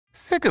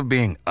Sick of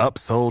being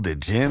upsold at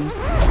gyms?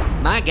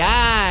 My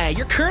guy,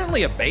 you're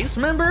currently a base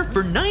member?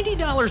 For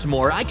 $90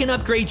 more, I can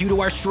upgrade you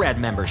to our Shred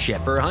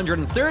membership. For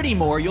 $130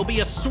 more, you'll be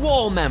a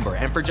Swole member.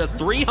 And for just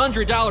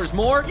 $300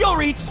 more, you'll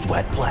reach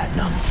Sweat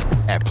Platinum.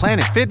 At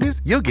Planet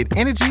Fitness, you'll get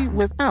energy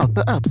without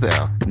the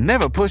upsell.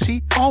 Never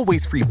pushy,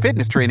 always free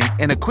fitness training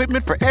and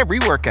equipment for every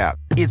workout.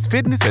 It's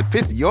fitness that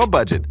fits your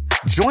budget.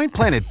 Join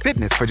Planet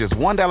Fitness for just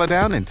 $1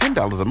 down and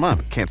 $10 a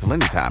month. Cancel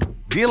anytime.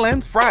 Deal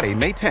ends Friday,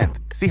 May 10th.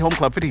 See Home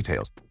Club for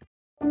details.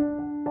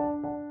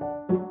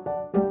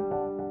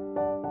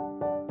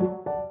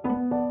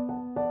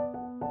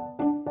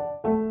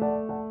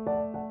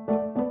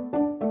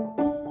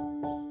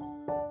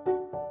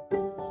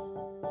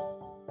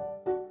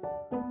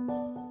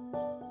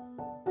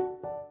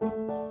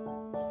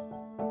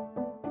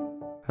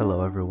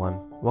 Hello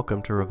everyone,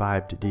 welcome to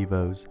Revived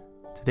Devos.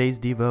 Today's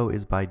Devo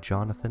is by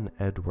Jonathan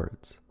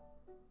Edwards.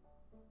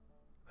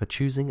 A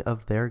choosing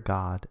of their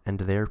God and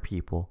their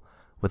people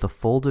with a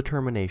full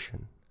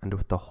determination and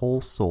with the whole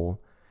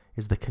soul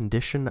is the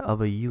condition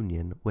of a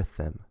union with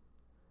them.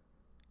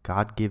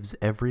 God gives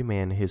every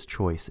man his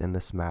choice in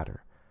this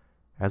matter,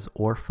 as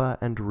Orpah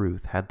and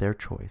Ruth had their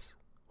choice,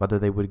 whether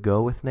they would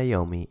go with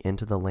Naomi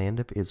into the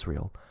land of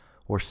Israel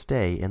or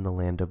stay in the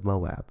land of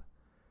Moab.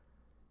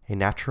 A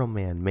natural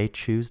man may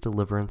choose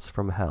deliverance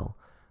from hell,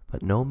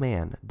 but no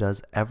man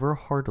does ever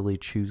heartily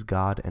choose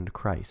God and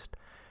Christ,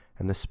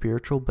 and the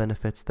spiritual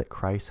benefits that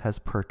Christ has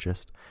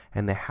purchased,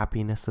 and the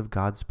happiness of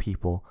God's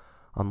people,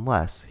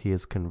 unless he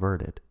is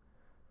converted.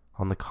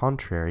 On the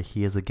contrary,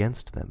 he is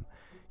against them.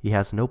 He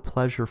has no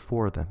pleasure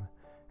for them,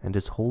 and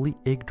is wholly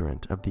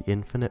ignorant of the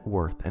infinite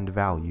worth and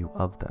value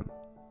of them.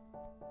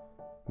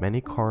 Many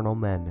carnal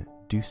men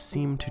do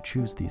seem to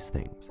choose these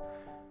things,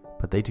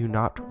 but they do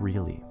not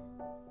really.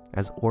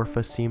 As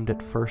Orpah seemed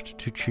at first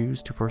to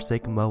choose to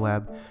forsake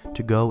Moab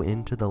to go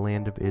into the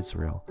land of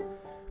Israel.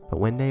 But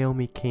when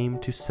Naomi came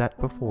to set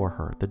before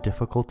her the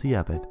difficulty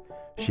of it,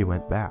 she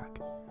went back,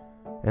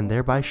 and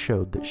thereby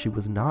showed that she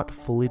was not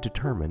fully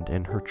determined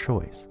in her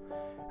choice,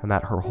 and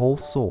that her whole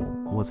soul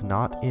was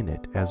not in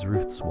it as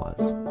Ruth's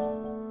was.